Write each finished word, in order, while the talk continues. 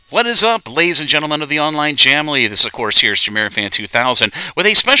What is up, ladies and gentlemen of the online Jamily? This, of course, here is Jamiroquai 2000 with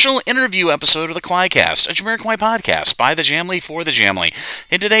a special interview episode of the QUAICast, a Jamiroquai podcast by the Jamily for the Jamily.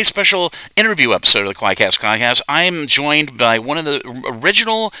 In today's special interview episode of the QUAICast, I am joined by one of the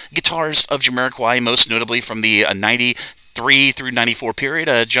original guitarists of Jamiroquai, most notably from the 93 through 94 period,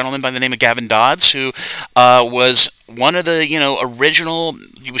 a gentleman by the name of Gavin Dodds, who was one of the original,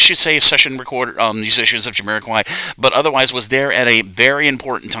 you should say, session recorder musicians of Jamiroquai, but otherwise was there at a very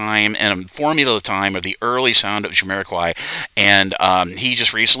important time and a formula time of the early sound of Jamiroquai. And he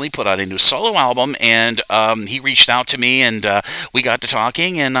just recently put out a new solo album, and he reached out to me, and we got to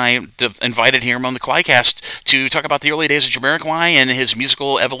talking, and I invited him on the QUAICast to talk about the early days of Jamiroquai and his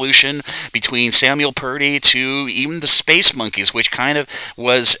musical evolution between Samuel Purdy to even the Space Monkeys, which kind of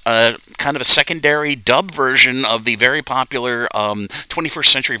was kind of a secondary dub version of the very popular 21st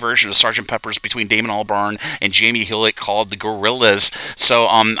century version of Sgt. Pepper's between Damon Albarn and Jamie Hewlett called The Gorillas. So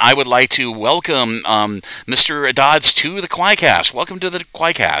I would like to welcome Mr. Dodds to the QUAICast. Welcome to the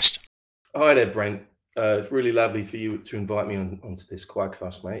QUAICast. Hi there, Brent. It's really lovely for you to invite me onto this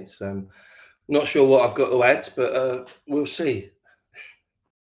QUAICast, mate. It's, not sure what I've got to add, but we'll see.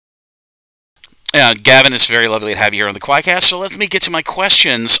 Gavin, it's very lovely to have you here on the QUAICast. So let me get to my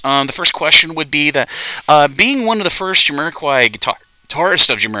questions. The first question would be that being one of the first Jamiroquai guitarists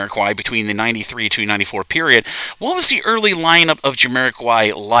of Jamiroquai between the 93 to 94 period, what was the early lineup of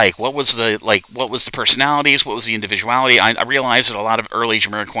Jamiroquai like? What was the personalities? What was the individuality? I realize that a lot of early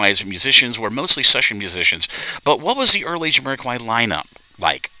Jamiroquai's musicians were mostly session musicians, but what was the early Jamiroquai lineup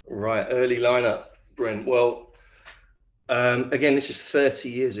like? Right, early lineup, Brent. Well, again, this is 30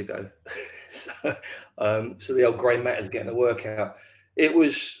 years ago. So the old grey matter's getting a workout. It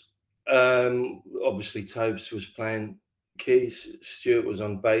was obviously Tobes was playing keys, Stuart was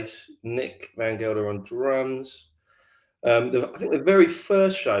on bass, Nick Van Gelder on drums. I think the very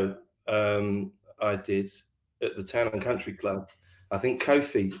first show I did at the Town and Country Club, I think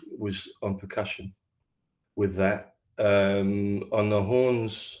Kofi was on percussion with that. On the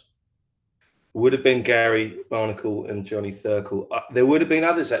horns would have been Gary Barnacle and Johnny Thurkel. There would have been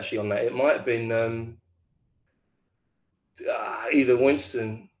others actually on that. It might have been either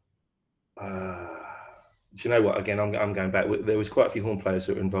Winston. Do you know what? Again, I'm going back. There was quite a few horn players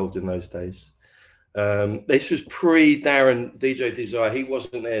that were involved in those days. This was pre-Darren DJ Desire. He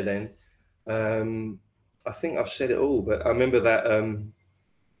wasn't there then. I think I've said it all, but I remember that.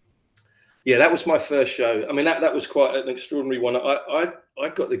 Yeah, that was my first show. I mean, that was quite an extraordinary one. I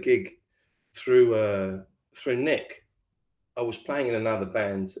got the gig through Nick. I was playing in another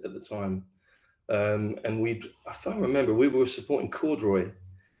band at the time, and if I remember, we were supporting Corduroy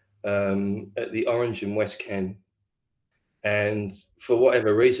at the Orange in West Ken, and for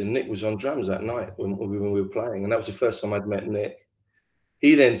whatever reason, Nick was on drums that night when we were playing, and that was the first time I'd met Nick.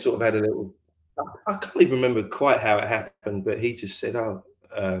 He then sort of had a little. I can't even remember quite how it happened, but he just said, "Oh,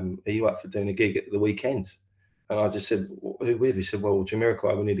 are you up for doing a gig at the weekend?" And I just said, "Who with?" He said, "Well,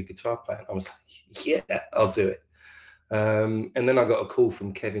 Jamiroquai, we need a guitar player." And I was like, "Yeah, I'll do it." And then I got a call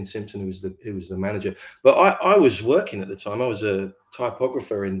from Kevin Simpson, who was the manager. But I was working at the time. I was a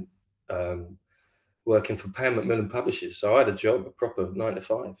typographer in working for Pan Macmillan Publishers. So I had a job, a proper 9 to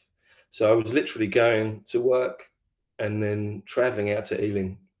 5. So I was literally going to work and then traveling out to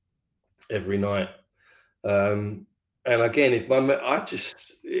Ealing every night. And again,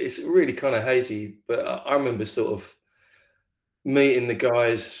 it's really kind of hazy, but I remember sort of meeting the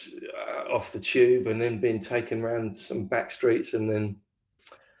guys off the tube and then being taken around some back streets, and then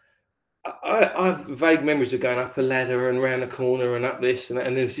I have vague memories of going up a ladder and around a corner and up this and that,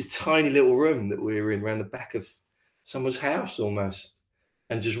 and there was this tiny little room that we were in around the back of someone's house almost,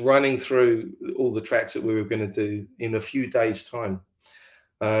 and just running through all the tracks that we were going to do in a few days' time.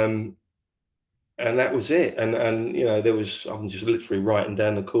 Um, and that was it. And I'm just literally writing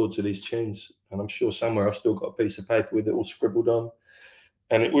down the chords of these tunes, and I'm sure somewhere I've still got a piece of paper with it all scribbled on.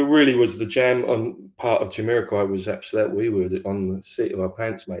 And it really was the jam on part of Jamiroquai was absolutely, we were on the seat of our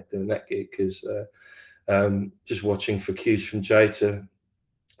pants, mate, doing that gig, because just watching for cues from Jay to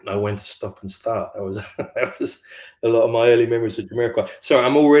know when to stop and start. That was that was a lot of my early memories of Jamiroquai. Sorry,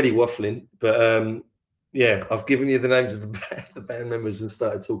 I'm already waffling, but yeah, I've given you the names of the band members and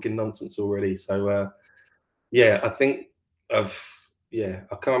started talking nonsense already. So yeah, I think I've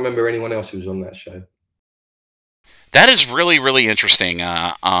I can't remember anyone else who was on that show. That is really, really interesting.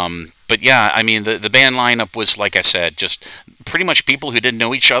 But yeah, I mean, the band lineup was, like I said, just pretty much people who didn't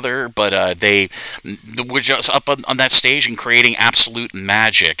know each other, but they were just up on that stage and creating absolute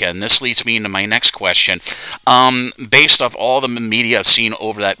magic. And this leads me into my next question. Based off all the media I've seen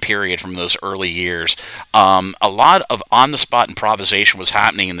over that period from those early years, a lot of on the spot improvisation was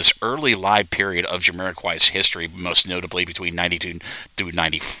happening in this early live period of Jamiroquai's history, most notably between 92 to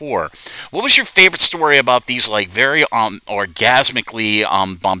 94. What was your favorite story about these, like, very orgasmically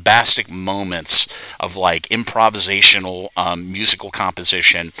bombastic moments of, like, improvisational musical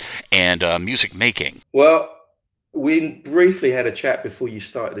composition and music making? Well, we briefly had a chat before you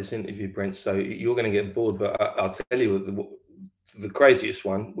started this interview, Brent. So you're going to get bored, but I'll tell you the craziest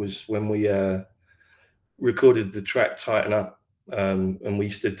one was when we recorded the track "Tighten Up," and we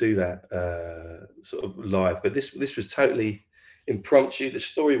used to do that sort of live. But this was totally impromptu. The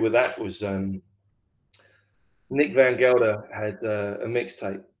story with that was Nick Van Gelder had a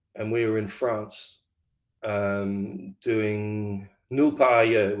mixtape, and we were in France doing Nulle Part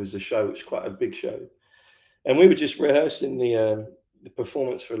Ailleurs. It was a show, it was quite a big show, and we were just rehearsing the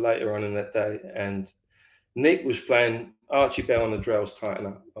performance for later on in that day. And Nick was playing Archie Bell on the Drells "Tighten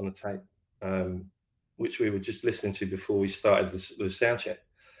Up" on the tape, um, which we were just listening to before we started the sound check.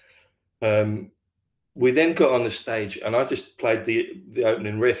 Um, we then got on the stage, and I just played the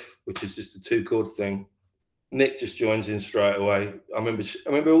opening riff, which is just a two chord thing. Nick just joins in straight away. I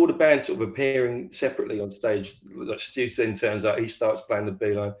remember all the bands sort of appearing separately on stage. Like Stu then turns out he starts playing the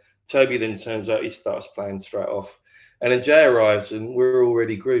B line. Toby then turns out he starts playing straight off, and then Jay arrives, and we're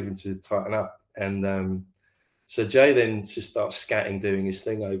already grooving to Tighten Up. And so Jay then just starts scatting, doing his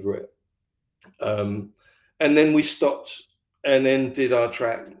thing over it. And then we stopped and then did our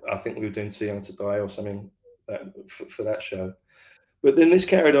track. I think we were doing Too Young to Die or something for that show. But then this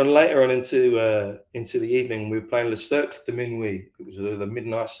carried on later on into the evening. We were playing Le Cercle de Minuit. It was the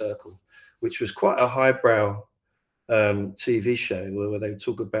Midnight Circle, which was quite a highbrow TV show where they would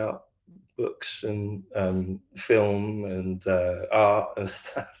talk about books and film and art and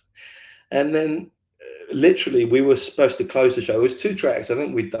stuff. And then literally, we were supposed to close the show. It was two tracks. I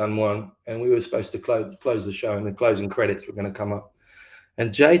think we'd done one, and we were supposed to close the show, and the closing credits were going to come up.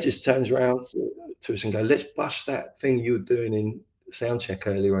 And Jay just turns around to us and go, "Let's bust that thing you were doing in sound check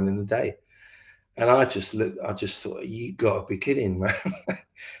earlier on in the day." And I just looked. I just thought, "You got to be kidding, man!"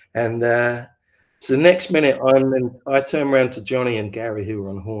 And so the next minute, I turn around to Johnny and Gary, who were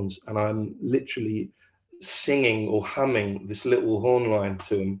on horns, and I'm literally singing or humming this little horn line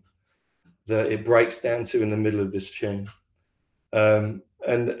to them that it breaks down to in the middle of this tune. And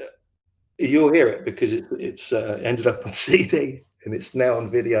you'll hear it because it's ended up on CD and it's now on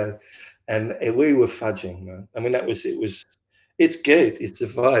video. And we were fudging, man. I mean, it's good. It's a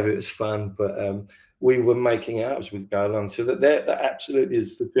vibe. It was fun, but we were making out as we go along. So that absolutely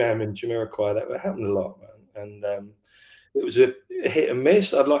is the jam in Jamiroquai. That happened a lot, man. And it was a hit and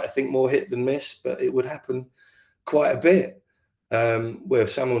miss. I'd like to think more hit than miss, but it would happen quite a bit, where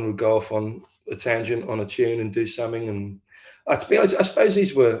someone would go off on a tangent on a tune and do something. And to be honest, I suppose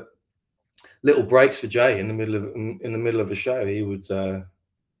these were little breaks for Jay in the middle of a show. He would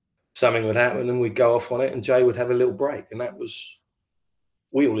something would happen and we'd go off on it, and Jay would have a little break, and that was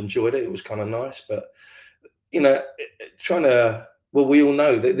we all enjoyed it. It was kind of nice, but trying to. Well, we all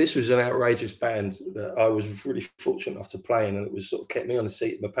know that this was an outrageous band that I was really fortunate enough to play in, and it was sort of kept me on the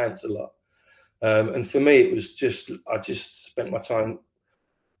seat of my pants a lot. And for me, it was just I just spent my time.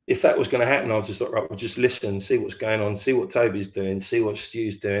 If that was going to happen, I was just like, right, we'll just listen, see what's going on, see what Toby's doing, see what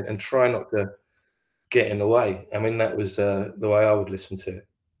Stu's doing, and try not to get in the way. I mean, that was the way I would listen to it,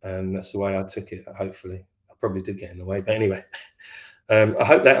 and that's the way I took it. Hopefully, I probably did get in the way, but anyway, I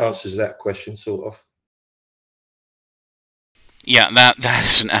hope that answers that question, sort of. Yeah, that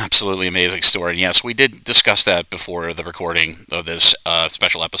is an absolutely amazing story. And yes, we did discuss that before the recording of this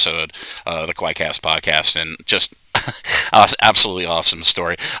special episode, the QUAICast podcast, and just absolutely awesome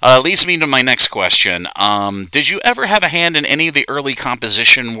story. Leads me to my next question. Did you ever have a hand in any of the early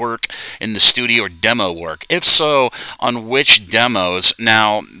composition work in the studio or demo work? If so, on which demos?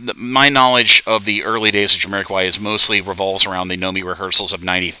 Now, my knowledge of the early days of Jamiroquai is mostly revolves around the Know Me rehearsals of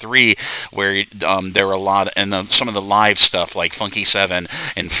 '93, where there were a lot, and some of the live stuff like Funky Seven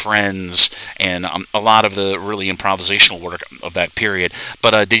and Friends, and a lot of the really improvisational work of that period.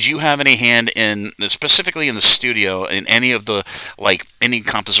 But did you have any hand in, specifically in the studio, in any of the, like, any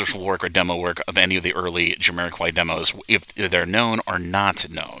compositional work or demo work of any of the early Jamiroquai demos, if they're known or not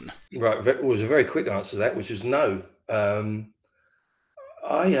known? Right, it was a very quick answer to that, which is no. I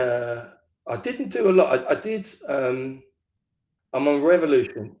I didn't do a lot. I did. I'm on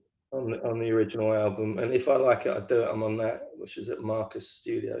Revolution on the original album, and if I like it, I do it. I'm on that, which is at Marcus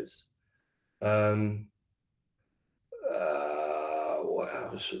Studios. Um, what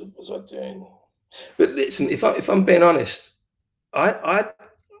else was I doing? But listen, if I'm being honest, I I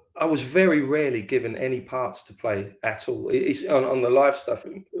I was very rarely given any parts to play at all. It's on the live stuff.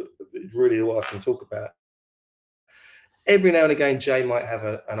 It's really what I can talk about. Every now and again, Jay might have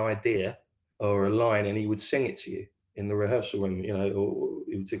an idea or a line, and he would sing it to you in the rehearsal room. Or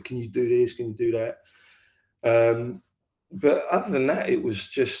he would say, "Can you do this? Can you do that?" Um, but other than that, it was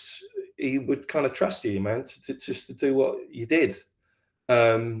just he would kind of trust you, man, just to do what you did.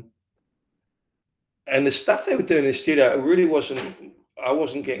 Um, and the stuff they were doing in the studio, it really wasn't. I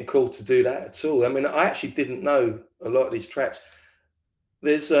wasn't getting called to do that at all. I mean, I actually didn't know a lot of these tracks.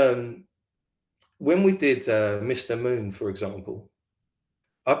 There's when we did Mr. Moon, for example,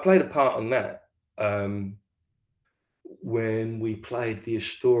 I played a part on that. Um, when we played the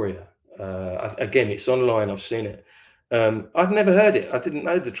Astoria. Again, it's online. I've seen it. I'd never heard it. I didn't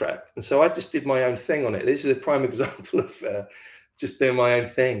know the track, and so I just did my own thing on it. This is a prime example of just doing my own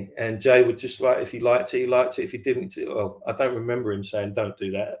thing. And Jay would just like, if he liked it, he liked it. If he didn't, well, I don't remember him saying, "Don't do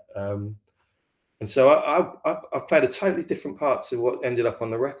that." And so I've played a totally different part to what ended up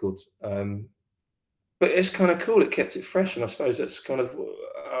on the record. But it's kind of cool. It kept it fresh, and I suppose that's kind of,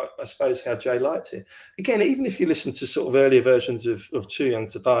 I suppose, how Jay liked it. Again, even if you listen to sort of earlier versions of Too Young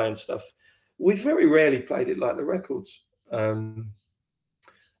to Die and stuff, we very rarely played it like the records.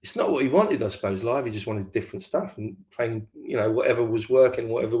 It's not what he wanted, I suppose. Live, he just wanted different stuff and playing, whatever was working,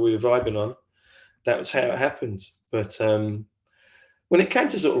 whatever we were vibing on. That was how it happened. But when it came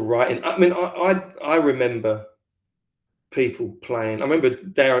to sort of writing, I mean, I remember people playing. I remember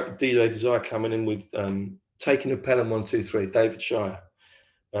DJ Desire coming in with Taking a Pelham 123, David Shire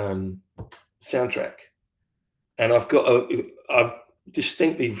soundtrack, and I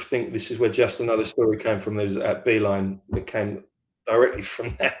distinctly think this is where Just Another Story came from. There's that B line that came directly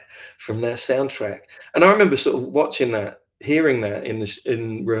from that soundtrack, and I remember sort of watching that, hearing that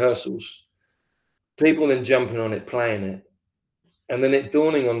in rehearsals, people then jumping on it, playing it. And then it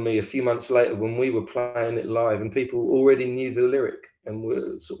dawning on me a few months later when we were playing it live and people already knew the lyric and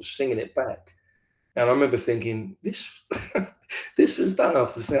were sort of singing it back. And I remember thinking, this this was done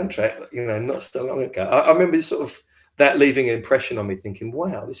off the soundtrack, not so long ago. I remember sort of that leaving an impression on me, thinking,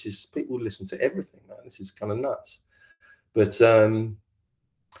 wow, this is people listen to everything, man. This is kind of nuts. But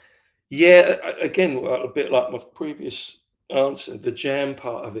yeah, again, a bit like my previous answer, the jam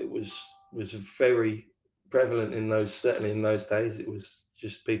part of it was very prevalent in those, certainly in those days. It was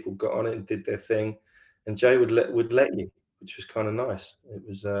just people got on it and did their thing, and Jay would let you, which was kind of nice. It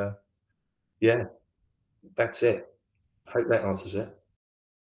was yeah, that's it. Hope that answers it.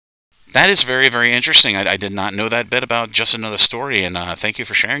 That is very, very interesting. I did not know that bit about Just Another Story, and thank you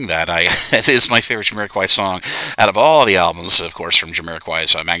for sharing that. It is my favorite Jamiroquai song out of all the albums, of course, from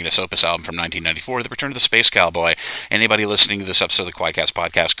Jamiroquai's Magnus Opus album from 1994, The Return of the Space Cowboy. Anybody listening to this episode of the QUAICast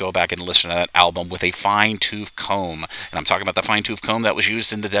podcast, go back and listen to that album with a fine-tooth comb. And I'm talking about the fine-tooth comb that was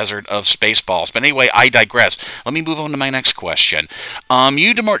used in the desert of Spaceballs. But anyway, I digress. Let me move on to my next question.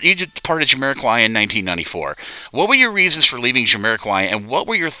 You departed Jamiroquai in 1994. What were your reasons for leaving Jamiroquai, and what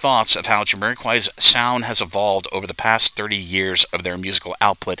were your thoughts of how Jamiroquai's sound has evolved over the past 30 years of their musical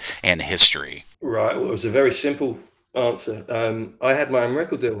output and history? Right. Well, it was a very simple answer. I had my own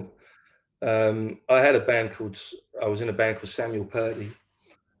record deal. I had a band called. I was in a band called Samuel Purdy.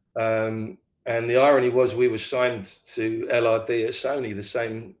 And the irony was we were signed to LRD at Sony, the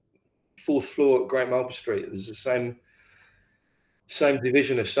same fourth floor at Great Marlborough Street. There's the same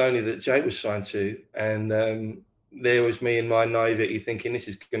division of Sony that Jay was signed to, and there was me in my naivety thinking this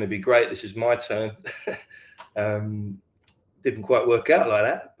is going to be great. This is my turn. um, didn't quite work out like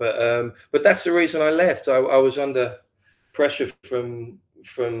that, but that's the reason I left. I was under pressure from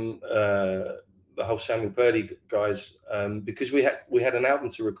the whole Samuel Purdy guys, because we had an album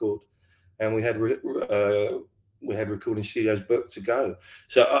to record, and we had recording studios booked to go.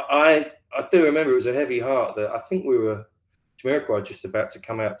 So I do remember it was a heavy heart that I think we were Jamiroquai just about to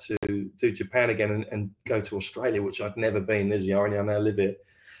come out to do Japan again and go to Australia, which I'd never been. There's the irony. I now live here,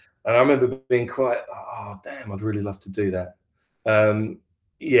 and I remember being quite, oh damn, I'd really love to do that. Um,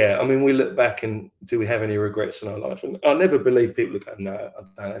 yeah, I mean, we look back and do we have any regrets in our life? And I never believe people who go, no, I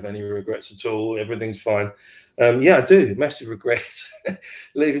don't have any regrets at all. Everything's fine. Yeah, I do. Massive regrets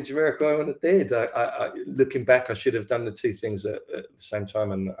leaving Jamiroquai when I did. Looking back, I should have done the two things at the same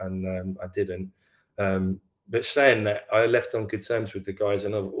time, and I didn't. But saying that, I left on good terms with the guys,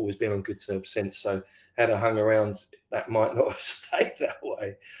 and I've always been on good terms since. So had I hung around, that might not have stayed that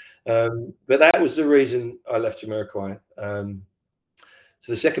way. But that was the reason I left Jamiroquai.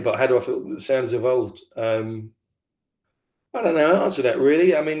 So the second part, how do I feel the sound has evolved? I don't know how to answer that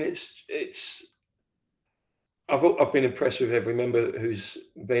really. I mean, I've been impressed with every member who's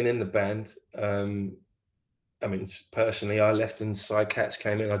been in the band. I mean, personally, I left and Cy Katz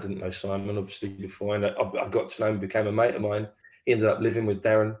came in. I didn't know Simon obviously before, and I got to know him, became a mate of mine. He ended up living with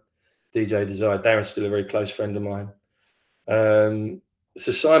Darren, DJ Desire. Darren's still a very close friend of mine.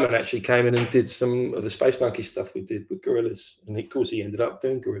 So Simon actually came in and did some of the Space Monkey stuff we did with Gorillaz, and of course he ended up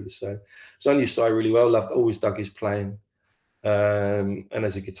doing Gorillaz. So I knew Cy really well. Always dug his playing. And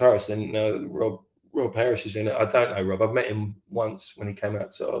as a guitarist, then Rob Harris is in it. I don't know Rob. I've met him once when he came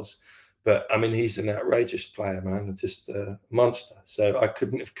out to Oz, but I mean he's an outrageous player, man. Just a monster. So I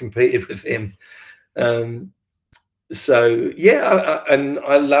couldn't have competed with him. Um, so yeah, and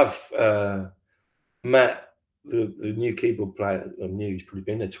I love Matt, the new keyboard player. I knew he's probably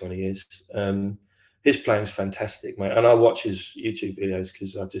been there 20 years. His playing's fantastic, mate. And I watch his YouTube videos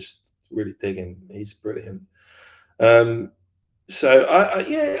because I just really dig him. He's brilliant. Um, so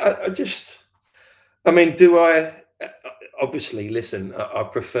I just, I mean, do I? Obviously, listen, I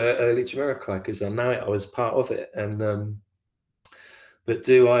prefer early Jamiroquai because I know it. I was part of it, and but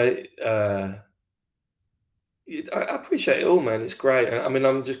do I? I appreciate it all, man. It's great, and I mean,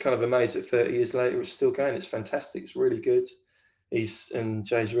 I'm just kind of amazed that 30 years later, it's still going. It's fantastic. It's really good.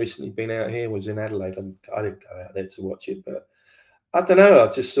 Jay's recently been out here. Was in Adelaide. I didn't go out there to watch it, but I don't know. I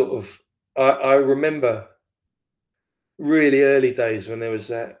just sort of, I remember really early days when there was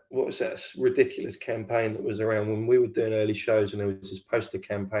that, what was that ridiculous campaign that was around when we were doing early shows, and there was this poster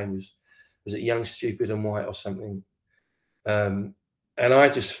campaign, was it Young, Stupid and White or something? um and I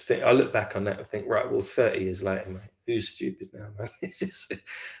just think, I look back on that and think, right, well, 30 years later, mate, who's stupid now, man? It's just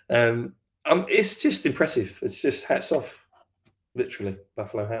it's just impressive. It's just hats off, literally.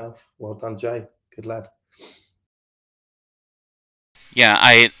 Buffalo hat off. Well done, Jay. Good lad. Yeah,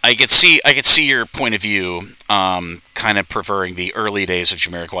 I could see your point of view, kind of preferring the early days of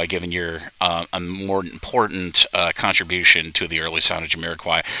Jamiroquai, given your a more important contribution to the early sound of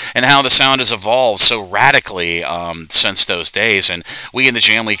Jamiroquai, and how the sound has evolved so radically since those days. And we in the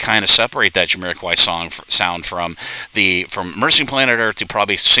Jamley kind of separate that Jamiroquai sound from Mercy Planet Earth to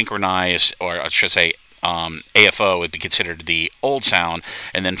probably synchronize, or I should say AFO would be considered the old sound,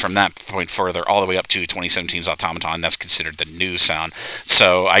 and then from that point further, all the way up to 2017's Automaton, that's considered the new sound.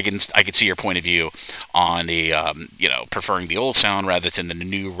 So I can see your point of view on the preferring the old sound rather than the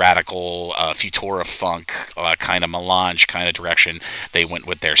new radical Futura funk kind of melange kind of direction they went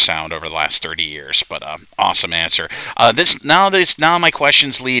with their sound over the last 30 years. But awesome answer. Now my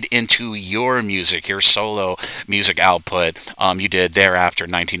questions lead into your music, your solo music output you did thereafter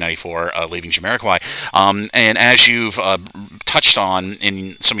 1994, leaving Jamiroquai. And as you've touched on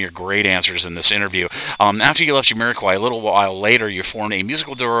in some of your great answers in this interview, after you left Jamiroquai, a little while later, you formed a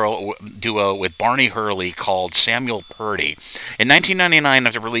musical duo with Barney Hurley called Samuel Purdy. In 1999,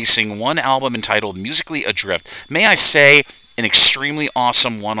 after releasing one album entitled Musically Adrift, may I say, an extremely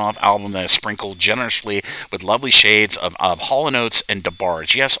awesome one-off album that is sprinkled generously with lovely shades of Hall & Oates and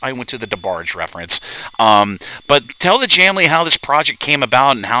DeBarge. Yes, I went to the DeBarge reference. But tell the Jamley how this project came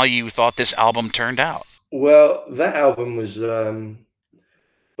about and how you thought this album turned out. Well, that album was,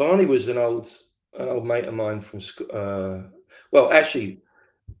 Barney was an old mate of mine from school. Well, actually,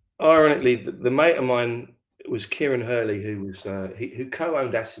 ironically, the mate of mine was Kieran Hurley, who was who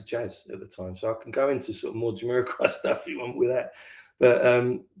co-owned Acid Jazz at the time. So I can go into sort of more Jamiroquai stuff if you want with that. But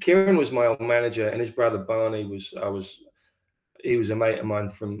Kieran was my old manager, and his brother Barney he was a mate of mine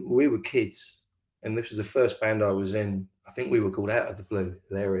from, we were kids, and this was the first band I was in. I think we were called Out of the Blue.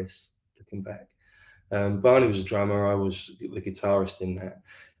 Hilarious looking back. Barney was a drummer. I was the guitarist in that,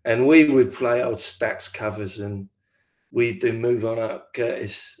 and we would play old Stax covers, and we'd do Move On Up,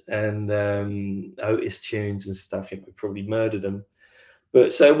 Curtis, and Otis tunes and stuff. We probably murdered them,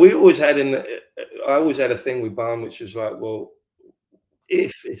 but so we always had I always had a thing with Barn, which was like, well,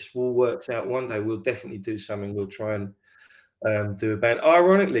 if it all works out one day, we'll definitely do something. We'll try and do a band.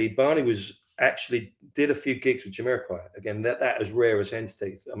 Ironically, Barney was actually did a few gigs with Jamiroquai. Again, that as rare as hen's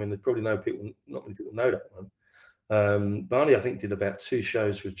teeth. I mean, there's probably not many people know that one. Barney, I think, did about two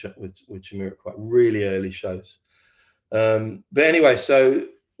shows with Jamiroquai, really early shows. But anyway, so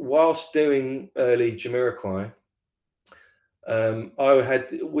whilst doing early Jamiroquai,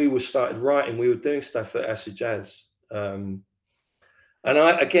 we were started writing. We were doing stuff at Acid Jazz, and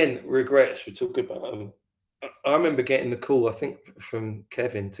I again regrets. We talk about. I remember getting the call, I think, from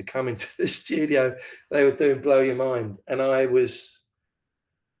Kevin to come into the studio. They were doing Blow Your Mind, and I was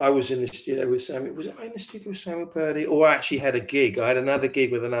in the studio with Samuel. Was I in the studio with Samuel Purdy? Or I actually had a gig. I had another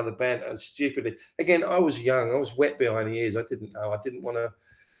gig with another band. And stupidly, again, I was young. I was wet behind the ears. I didn't know. I didn't want to.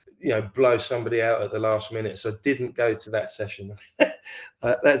 blow somebody out at the last minute. So I didn't go to that session.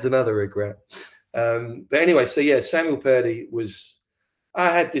 That's another regret. But anyway, so yeah, Samuel Purdy was. I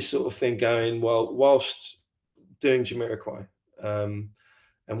had this sort of thing going whilst doing Jamiroquai.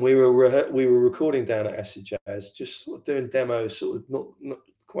 And we were recording down at Acid Jazz, just sort of doing demos, sort of not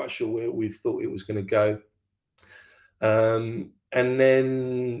quite sure where we thought it was going to go. And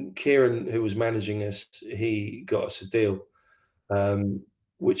then Kieran, who was managing us, he got us a deal,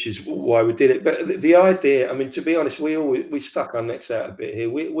 which is why we did it. But the idea, I mean, to be honest, we stuck our necks out a bit here.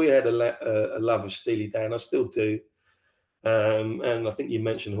 We had a love of Steely Dan. I still do. And I think you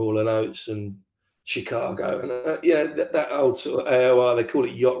mentioned Hall and Oates and Chicago, and that old sort of AOR. They call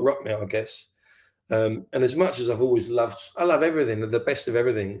it yacht rock now, I guess. And as much as I love everything, the best of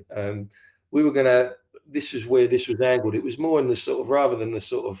everything. We were gonna. This was where this was angled. It was more in the sort of rather than the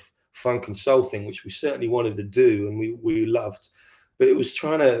sort of funk and soul thing, which we certainly wanted to do, and we loved. But it was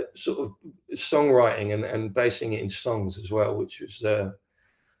trying to sort of songwriting and basing it in songs as well, which was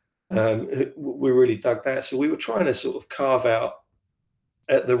we really dug that. So we were trying to sort of carve out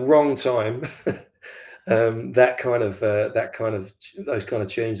at the wrong time that kind of those kind of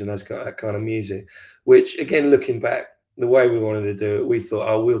tunes and that kind of music, which again, looking back, the way we wanted to do it, we thought,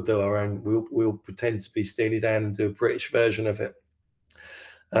 oh, we'll do our own, we'll pretend to be Steely Dan and do a British version of it,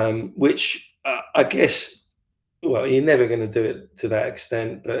 which I guess, well, you're never going to do it to that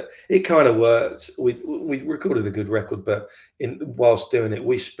extent, but it kind of worked. We recorded a good record, but whilst doing it,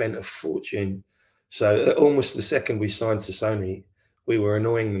 we spent a fortune. So almost the second we signed to Sony, we were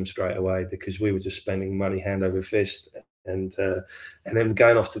annoying them straight away because we were just spending money hand over fist, and then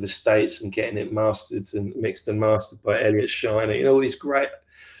going off to the States and getting it mastered and mixed and mastered by Elliot Shiner. All these great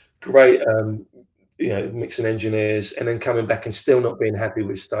mixing engineers, and then coming back and still not being happy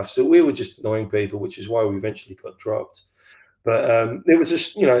with stuff. So we were just annoying people, which is why we eventually got dropped. But there was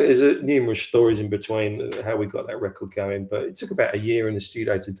just, there's numerous stories in between how we got that record going. But it took about a year in the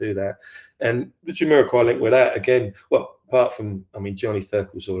studio to do that. And the Jamiroquai link with that again. Well, apart from, I mean, Johnny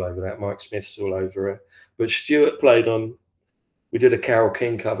Thurkel's all over that, Mike Smith's all over it. But Stuart played on. We did a Carole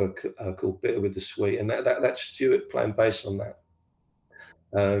King cover called "Bitter with the Sweet," and that's Stuart playing bass on that,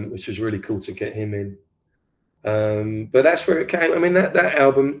 which was really cool to get him in. But that's where it came. I mean, that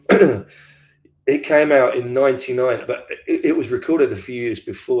album, it came out in '99, but it was recorded a few years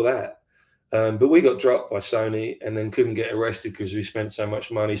before that. But we got dropped by Sony and then couldn't get arrested because we spent so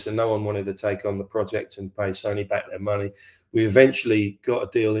much money. So no one wanted to take on the project and pay Sony back their money. We eventually got a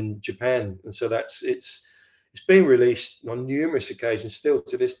deal in Japan, and so it's been released on numerous occasions still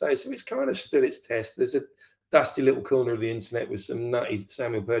to this day. So it's kind of stood its test. There's a dusty little corner of the internet with some nutty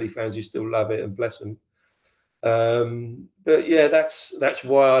Samuel Purdy fans who still love it, and bless them. But yeah, that's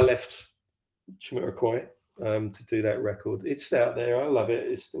why I left Jamiroquai to do that record. It's out there. I love it.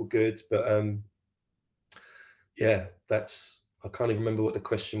 It's still good. But yeah, I can't even remember what the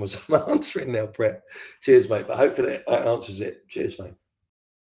question was I'm answering now, Brett. Cheers, mate. But hopefully that answers it. Cheers, mate.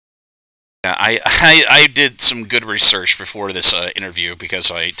 Yeah, I did some good research before this interview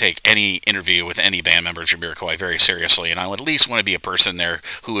because I take any interview with any band member of Jamiroquai very seriously, and I would at least want to be a person there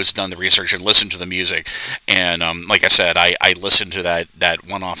who has done the research and listened to the music. And like I said, I listened to that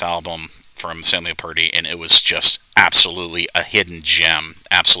one-off album from Samuel Purdy, and it was just absolutely a hidden gem.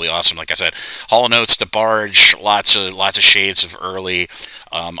 Absolutely awesome. Like I said, Hall and Oates, The Barge, lots of shades of early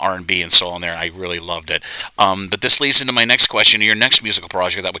R&B and soul in there. I really loved it. But this leads into my next question. Your next musical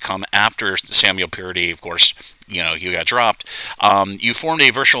project that would come after Samuel Purdy, of course, you got dropped. You formed a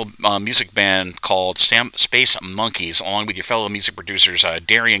virtual music band called Space Monkeys, along with your fellow music producers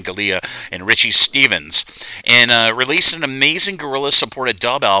Darian Galea and Richie Stevens, and released an amazing guerrilla-supported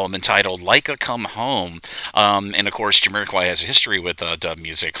dub album entitled "Leica Come Home." And of course, Jamiroquai has a history with dub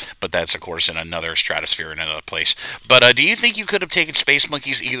music, but that's of course in another stratosphere in another place. But do you think you could have taken Space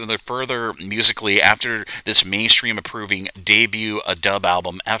Monkeys either further musically after this mainstream-approving debut dub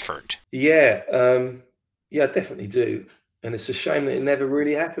album effort? Yeah. Yeah, I definitely do. And it's a shame that it never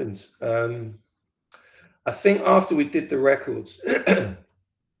really happens. I think after we did the records, I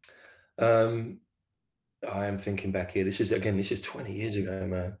am thinking back here. This is 20 years ago,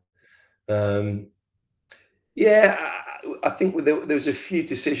 man. Um, yeah, I think there was a few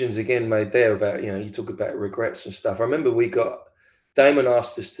decisions again made there about, you talk about regrets and stuff. I remember Damon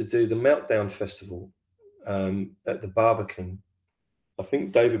asked us to do the Meltdown Festival at the Barbican. I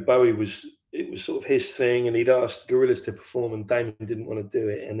think David Bowie it was sort of his thing, and he'd asked Gorillaz to perform, and Damon didn't want to do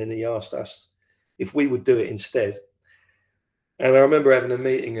it, and then he asked us if we would do it instead. And I remember having a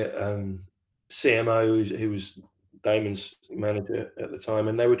meeting at CMO, who was Damon's manager at the time,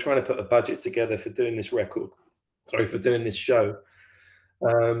 and they were trying to put a budget together for doing this show.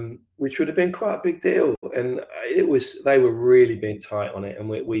 which would have been quite a big deal. And it was they were really being tight on it, and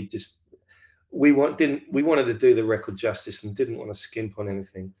we just we wanted to do the record justice and didn't want to skimp on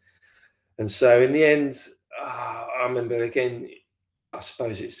anything. And so in the end, I remember again. I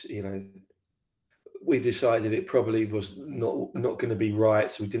suppose it's we decided it probably was not going to be right,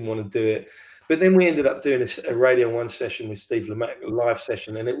 so we didn't want to do it. But then we ended up doing a Radio One session with Steve Lamacq, a live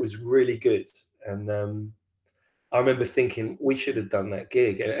session, and it was really good. And I remember thinking we should have done that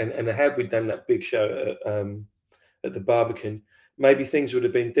gig, and had we done that big show at the Barbican, maybe things would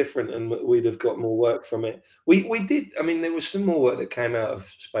have been different, and we'd have got more work from it. We did. I mean, there was some more work that came out of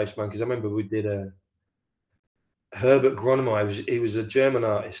Space Monkeys. I remember we did a Herbert Grönemeyer. He was a German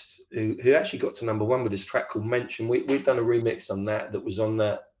artist who actually got to number one with this track called Mention. We'd done a remix on that was on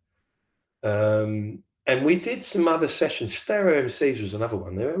that. And we did some other sessions. Stereo MCs was another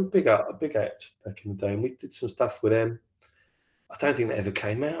one. They were a big act back in the day, and we did some stuff with them. I don't think that ever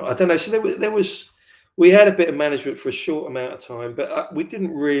came out. I don't know. So there was we had a bit of management for a short amount of time, but we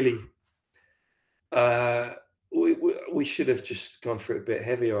didn't really. Uh, we should have just gone for it a bit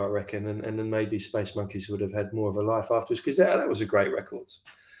heavier, I reckon, and then maybe Space Monkeys would have had more of a life afterwards, because that was a great record.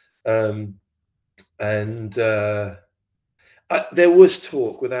 Um, and there was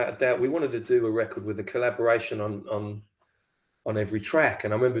talk, without a doubt. We wanted to do a record with a collaboration on every track,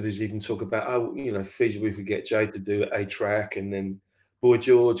 and I remember there's even talk about, feasible we could get Jay to do a track, and then Boy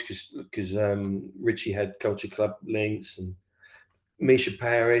George, because Richie had Culture Club links, and Misha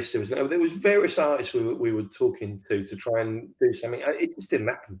Paris. There was various artists we were talking to try and do something. It just didn't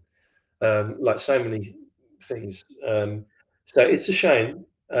happen. Like so many things. So it's a shame.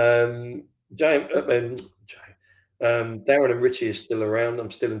 Darren and Richie are still around.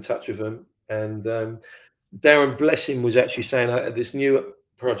 I'm still in touch with them. And Darren, bless him, was actually saying this new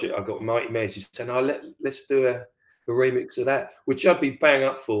project I've got, Mighty Maze. He's saying, let's do a remix of that, which I'd be bang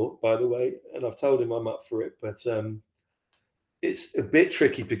up for, by the way. And I've told him I'm up for it. But it's a bit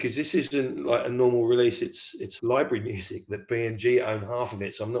tricky because this isn't like a normal release. It's library music that B&G own half of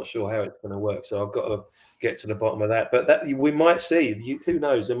it, so I'm not sure how it's going to work. So I've got to get to the bottom of that. But that we might see. Who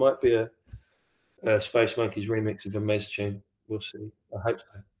knows? There might be a Space Monkeys remix of a Mez tune. We'll see. I hope so.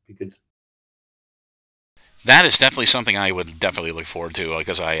 Be good. That is definitely something I would definitely look forward to,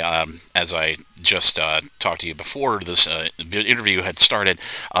 because as I just talked to you before this interview had started,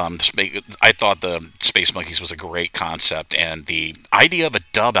 I thought the Space Monkeys was a great concept, and the idea of a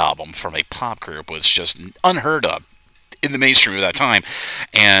dub album from a pop group was just unheard of in the mainstream at that time,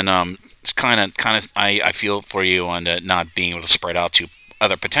 and it's I feel for you on not being able to spread out to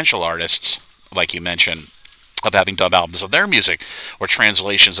other potential artists, like you mentioned, of having dub albums of their music or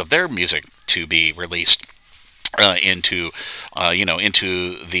translations of their music to be released into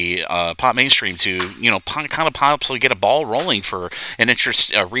the pop mainstream, to kind of possibly get a ball rolling for an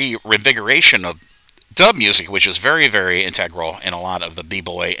interest, reinvigoration of dub music, which is very, very integral in a lot of the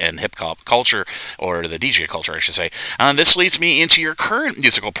b-boy and hip-hop culture, or the DJ culture, I should say. This leads me into your current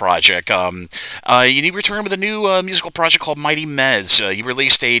musical project. You returned with a new musical project called Mighty Mez. You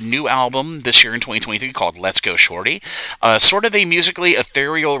released a new album this year in 2023 called Let's Go Shorty. Sort of a musically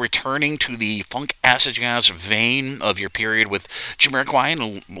ethereal returning to the funk acid jazz vein of your period with Jamiroquai and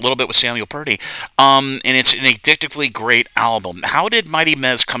a little bit with Samuel Purdy. And it's an addictively great album. How did Mighty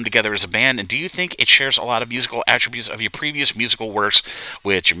Mez come together as a band, and do you think it shares a lot of musical attributes of your previous musical works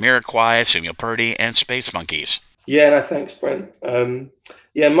with Jamiroquai, Samuel Purdy, and Space Monkeys? Yeah, no, thanks, Brent.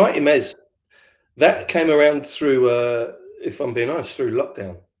 Yeah, Mighty Mez, that came around through, if I'm being honest, through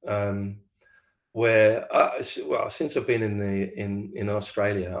lockdown. Where since I've been in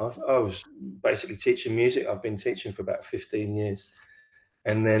Australia, I was basically teaching music. I've been teaching for about 15 years,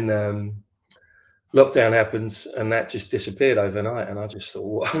 and then lockdown happens, and that just disappeared overnight. And I just thought,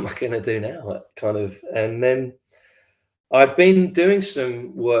 what am I going to do now? That kind of, and then I've been doing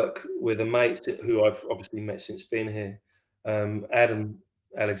some work with a mate who I've obviously met since being here, Adam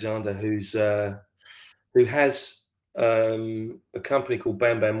Alexander, who has a company called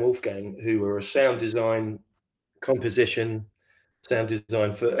Bam Bam Wolfgang, who are a sound design, composition, sound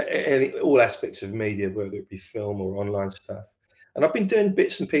design for all aspects of media, whether it be film or online stuff. And I've been doing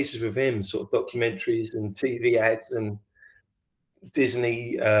bits and pieces with him, sort of documentaries and TV ads and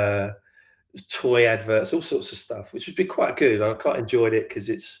Disney toy adverts, all sorts of stuff, which has been quite good. I quite enjoyed it because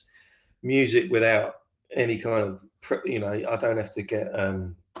it's music without any kind of, I don't have to get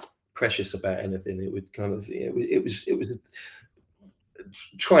precious about anything. It would kind of, it was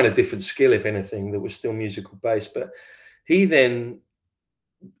trying a different skill, if anything, that was still musical based. But he then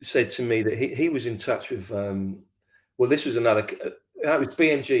said to me that he was in touch with, this was another, it was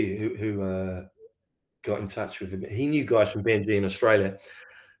BMG got in touch with him. He knew guys from B&G in Australia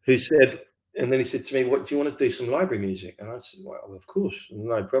who said, and then he said to me, "What do you want to do? Some library music?" And I said, "Well, of course,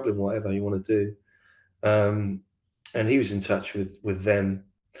 no problem. Whatever you want to do." And he was in touch with them.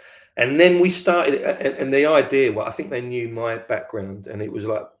 And then we started, and the idea, well, I think they knew my background, and it was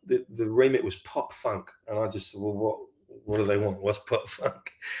like the remit was pop funk, and I just said, well, what do they want? What's pop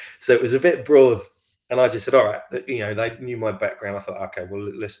funk? So it was a bit broad, and I just said, all right, they knew my background. I thought, okay, well,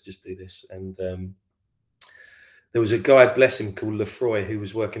 let's just do this. And there was a guy, bless him, called Lefroy, who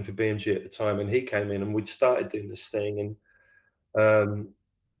was working for B&G at the time, and he came in, and we'd started doing this thing, and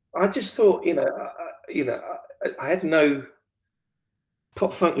I just thought, I had no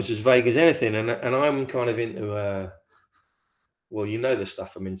pop funk was as vague as anything, and I'm kind of into well, the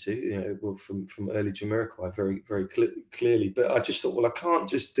stuff I'm into, well, from early Jamiroquai very very clearly. But I just thought, well, I can't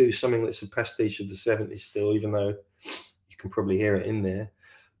just do something that's a pastiche of the '70s still, even though you can probably hear it in there.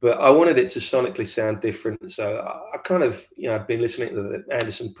 But I wanted it to sonically sound different, so I kind of, I'd been listening to the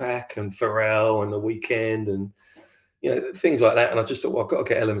Anderson .Paak and Pharrell and The Weeknd and things like that, and I just thought, well, I've got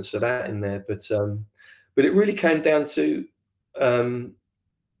to get elements of that in there. But it really came down to um,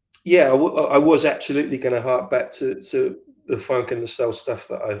 yeah, I was absolutely going to hark back to the funk and the soul stuff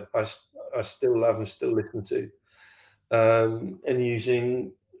that I still love and still listen to, and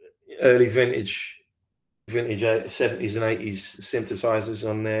using early vintage 70s and 80s synthesizers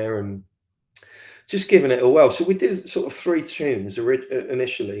on there, and just giving it a whirl. So we did sort of 3 tunes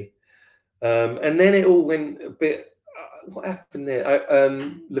initially, and then it all went a bit. What happened there?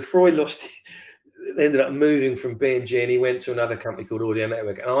 Lefroy lost. They ended up moving from B&G, and he went to another company called Audio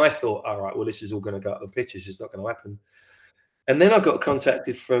Network. And I thought, all right, well, this is all going to go up the pictures. It's not going to happen. And then I got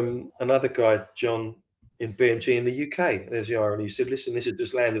contacted from another guy, John, in B&G in the UK. There's the irony. He said, listen, this has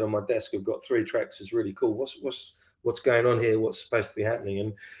just landed on my desk. I've got 3 tracks. It's really cool. What's going on here? What's supposed to be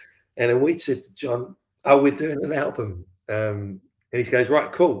happening? And then we said to John, oh, we're doing an album. And he goes,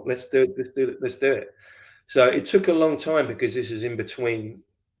 right, cool. Let's do it. Let's do it. So it took a long time because this is in between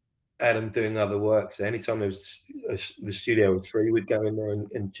Adam doing other work. So anytime there was the studio was free, we'd go in there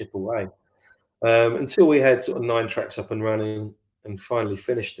and chip away until we had sort of 9 tracks up and running and finally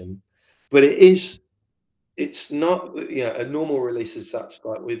finished them. But it's not a normal release as such.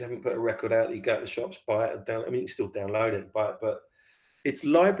 Like we haven't put a record out. You go to the shops, buy it, I mean, you can still download it and buy it, but it's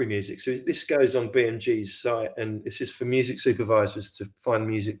library music. So this goes on B&G's site, and this is for music supervisors to find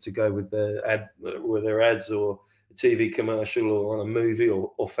music to go with their ads or a TV commercial or on a movie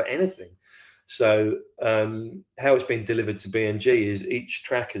or for anything. So how it's been delivered to B&G is each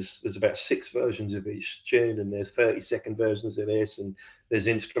track there's about 6 versions of each tune, and there's 30-second versions of this, and there's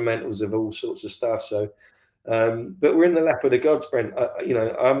instrumentals of all sorts of stuff. So, but we're in the lap of the gods, Brent.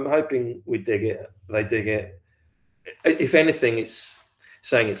 I'm hoping we dig it. They dig it. If anything, it's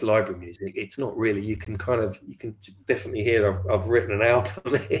saying it's library music. It's not really. You can definitely hear I've written an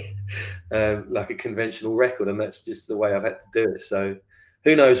album here, like a conventional record, and that's just the way I've had to do it. So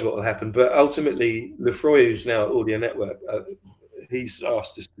who knows what will happen? But ultimately, Lefroy, who's now at Audio Network, he's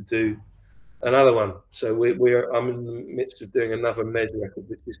asked us to do another one. So I'm in the midst of doing another Mez record,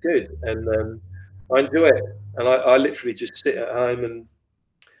 which is good, and I enjoy it. And I literally just sit at home and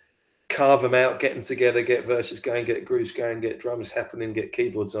carve them out, get them together, get verses going, get grooves going, get drums happening, get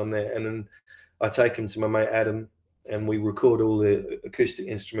keyboards on there, and then I take them to my mate Adam, and we record all the acoustic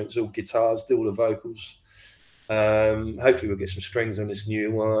instruments, all guitars, do all the vocals. Hopefully we'll get some strings on this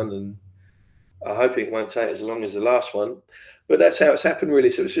new one, and I hope it won't take as long as the last one. But that's how it's happened, really.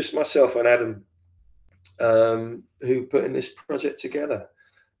 So it's just myself and Adam who putting this project together.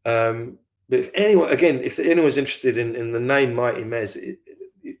 But if anyone's interested in the name Mighty Mez,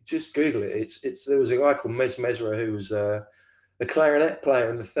 just Google it. There was a guy called Mez Mesra who was a clarinet player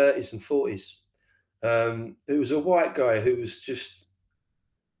in the 30s and 40s. Who was a white guy who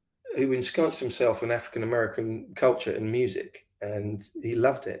ensconced himself in African American culture and music, and he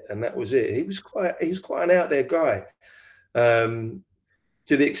loved it, and that was it. He was quite an out there guy, to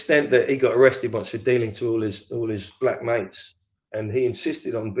the extent that he got arrested once for dealing to all his black mates, and he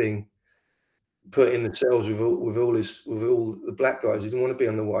insisted on being put in the cells with all the black guys. He didn't want to be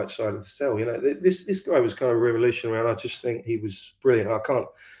on the white side of the cell. This guy was kind of revolutionary, and I just think he was brilliant. I can't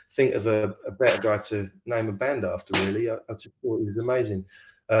think of a better guy to name a band after, really. I just thought he was amazing.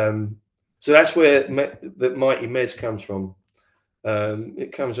 So that's where the Mighty Mez comes from.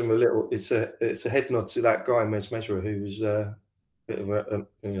 It comes from it's a head nod to that guy Mez Mesra, who was a bit of an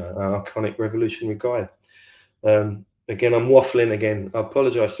iconic revolutionary guy. Again, I'm waffling again. I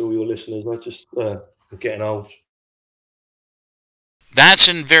apologise to all your listeners. I just getting old. That's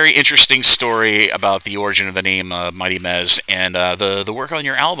a very interesting story about the origin of the name Mighty Mez and the work on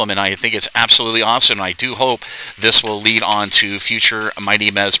your album, and I think it's absolutely awesome. I do hope this will lead on to future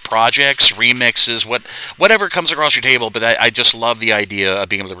Mighty Mez projects, remixes, whatever comes across your table. But I just love the idea of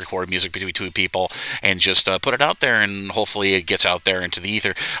being able to record music between two people and just put it out there, and hopefully it gets out there into the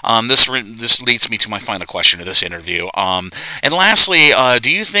ether. This leads me to my final question of this interview. And lastly, do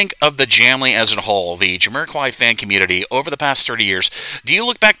you think of the Jamley as a whole, the Jamiroquai fan community, over the past 30 years? Do you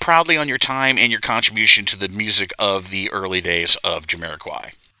look back proudly on your time and your contribution to the music of the early days of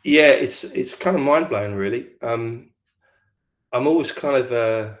Jamiroquai? Yeah, it's kind of mind blowing, really. I'm always kind of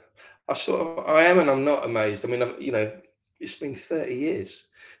I am and I'm not amazed. I mean, it's been 30 years.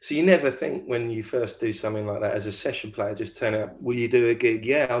 So you never think when you first do something like that as a session player, just turn out, will you do a gig?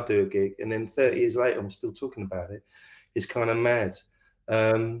 Yeah, I'll do a gig. And then 30 years later, I'm still talking about it. It's kind of mad.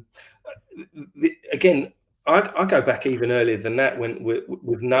 Um, Again, I go back even earlier than that when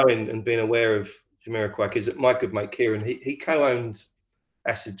with knowing and being aware of Jamiroquai, because my good mate Kieran, he co-owned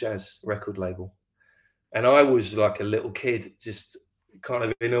Acid Jazz record label. And I was like a little kid, just kind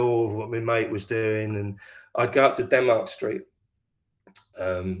of in awe of what my mate was doing. And I'd go up to Denmark Street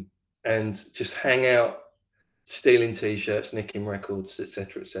um, and just hang out, stealing t-shirts, nicking records,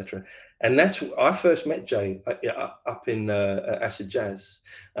 etc., etc. And that's I first met Jay up in Acid Jazz,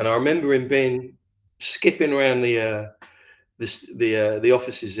 and I remember him being skipping around the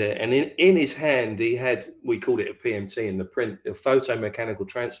offices there, and in his hand he had, we called it a PMT in the print, a photo mechanical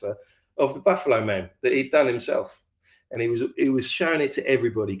transfer of the Buffalo Man that he'd done himself, and he was showing it to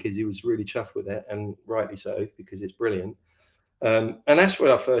everybody because he was really chuffed with it, and rightly so because it's brilliant. And that's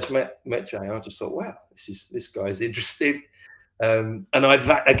where I first met Jay. And I just thought, wow, this guy's interesting. And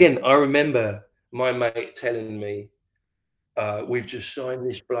I remember my mate telling me, we've just signed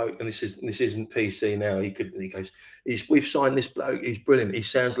this bloke, and this isn't PC now. He goes, we've signed this bloke. He's brilliant. He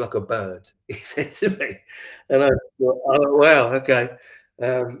sounds like a bird. He said to me, and I thought, oh wow, okay.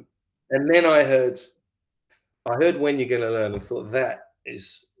 Um, and then I heard when you're going to learn. I thought that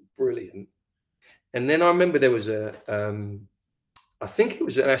is brilliant. And then I remember there was I think it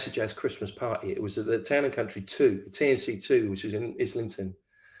was an Acid Jazz Christmas party. It was at the Town and Country 2, the TNC 2, which was in Islington.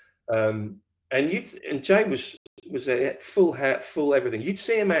 Um, and Jay was a full hat, full everything. You'd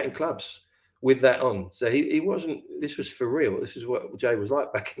see him out in clubs with that on. So he wasn't. This was for real. This is what Jay was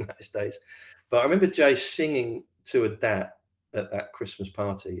like back in those days. But I remember Jay singing to a dat at that Christmas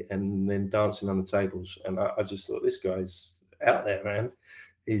party and then dancing on the tables. And I just thought, this guy's out there, man.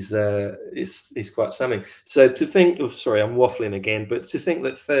 He's quite something. So to think of, sorry, I'm waffling again, but to think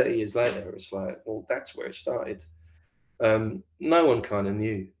that 30 years later, it's like, well, that's where it started. No one kind of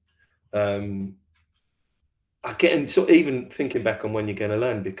knew. Um, I get, and so even thinking back on when you're going to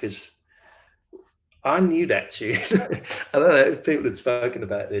learn, because I knew that tune. I don't know if people had spoken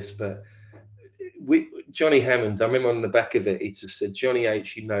about this, but Johnny Hammond, I remember on the back of it, he just said, Johnny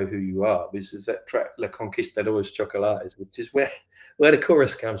H, you know who you are. This is that track, La Conquistadores Chocolates, which is where the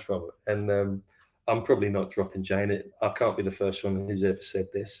chorus comes from. And I'm probably not dropping Jane. I can't be the first one who's ever said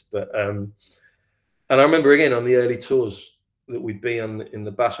this. And I remember again on the early tours that we'd be on in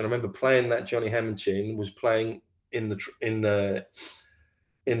the bus, and I remember playing that Johnny Hammond tune, was playing in the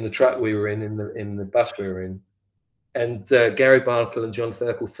track we were in the bus we were in, and Gary Barkle and John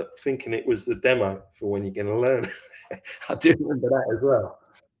Thurkel thinking it was the demo for When You're Gonna Learn. I do remember that as well.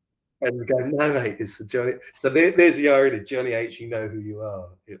 And we go, no, mate, it's the Johnny. So there's the irony, Johnny H, you know who you are.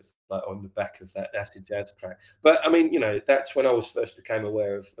 It was like on the back of that Acid Jazz track. But I mean, that's when I was first became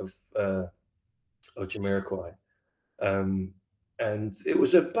aware of Jamiroquai. And it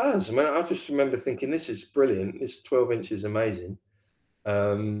was a buzz. I mean, I just remember thinking, this is brilliant. This 12-inch is amazing.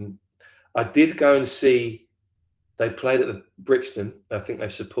 I did go and see, they played at the Brixton. I think they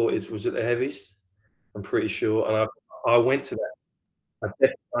supported, was it the Heavies? I'm pretty sure. And I went to that.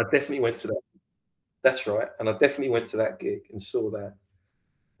 I definitely went to that. That's right. And I definitely went to that gig and saw that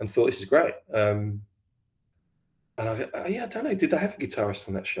and thought, this is great. And yeah, I don't know. Did they have a guitarist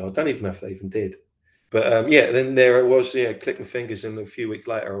on that show? I don't even know if they even did. But yeah, then there it was, click my fingers. And a few weeks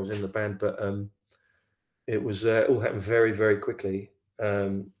later, I was in the band. But it was all happened very, very quickly.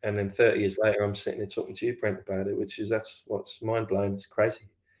 And then 30 years later, I'm sitting there talking to you, Brent, about it, that's what's mind blowing. It's crazy.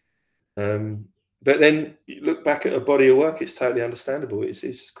 But then you look back at a body of work, it's totally understandable.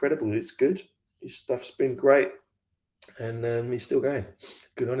 It's credible. It's good. His stuff's been great. And he's still going.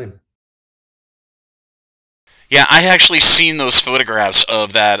 Good on him. Yeah, I actually seen those photographs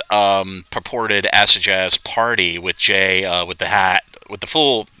of that purported acid jazz party with Jay with the hat, with the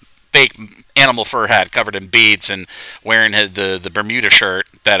full fake animal fur hat covered in beads and wearing the Bermuda shirt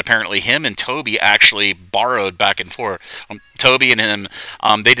that apparently him and Toby actually borrowed back and forth. Toby and him,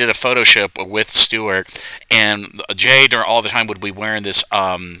 they did a photo shoot with Stewart, and Jay during all the time would be wearing this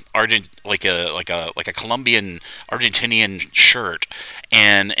like a Colombian Argentinian shirt,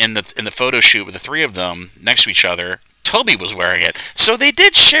 and in the photo shoot with the three of them next to each other, Toby was wearing it. So they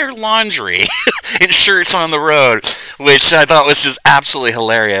did share laundry and shirts on the road, which I thought was just absolutely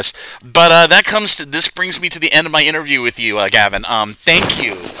hilarious. But this brings me to the end of my interview with you, Gavin. Thank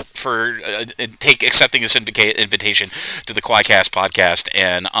you for accepting this invitation to the QUAICast podcast.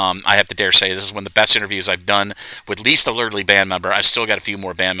 And I have to dare say this is one of the best interviews I've done with at least a Lurley band member. I still got a few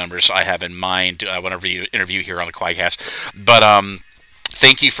more band members I have in mind whenever you interview here on the QUAICast. But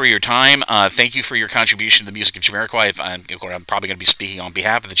thank you for your time. Thank you for your contribution to the music of Jamiroquai. I'm probably going to be speaking on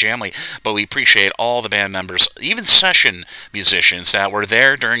behalf of the Jamley, but we appreciate all the band members, even session musicians that were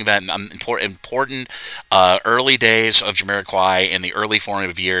there during that important early days of Jamiroquai in the early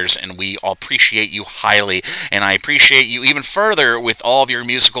formative years, and we all appreciate you highly. And I appreciate you even further with all of your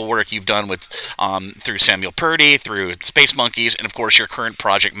musical work you've done with through Samuel Purdy, through Space Monkeys, and of course your current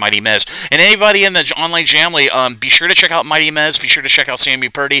project, Mighty Mez. And anybody in the online Jamley, be sure to check out Mighty Mez. Be sure to check out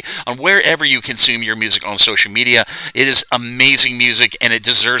Samuel Purdy on wherever you consume your music on social media. It is amazing music, and it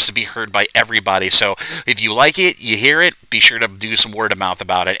deserves to be heard by everybody. So if you like it, you hear it, be sure to do some word of mouth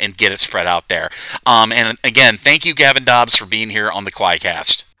about it and get it spread out there. And again, thank you, Gavin Dodds, for being here on the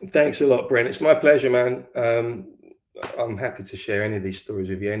QUAICast. Thanks a lot, Brent. It's my pleasure, man. I'm happy to share any of these stories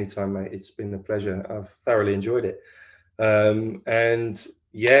with you anytime, mate. It's been a pleasure. I've thoroughly enjoyed it. And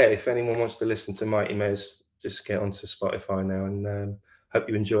yeah, if anyone wants to listen to Mighty Mez, just get onto Spotify now, and hope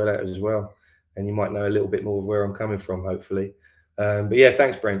you enjoy that as well. And you might know a little bit more of where I'm coming from, hopefully. But yeah,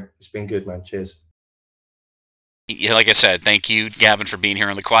 thanks, Brent. It's been good, man. Cheers. Yeah, like I said, thank you, Gavin, for being here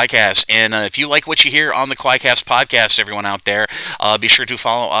on the QUAICast. And if you like what you hear on the QUAICast podcast, everyone out there, be sure to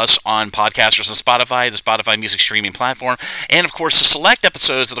follow us on Podcasters on Spotify, the Spotify music streaming platform, and of course the select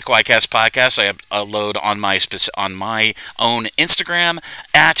episodes of the QUAICast podcast I upload on my own Instagram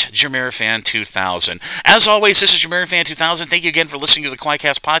at JamiroFan2000. As always, this is JamiroFan2000. Thank you again for listening to the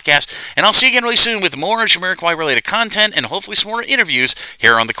QUAICast podcast, and I'll see you again really soon with more Jamiroquai related content and hopefully some more interviews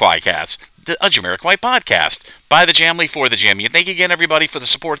here on the QUAICast, a Jamiroquai podcast by the Jamley for the Jammy. And thank you again, everybody, for the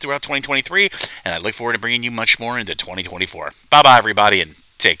support throughout 2023, and I look forward to bringing you much more into 2024. Bye-bye, everybody, and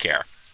take care.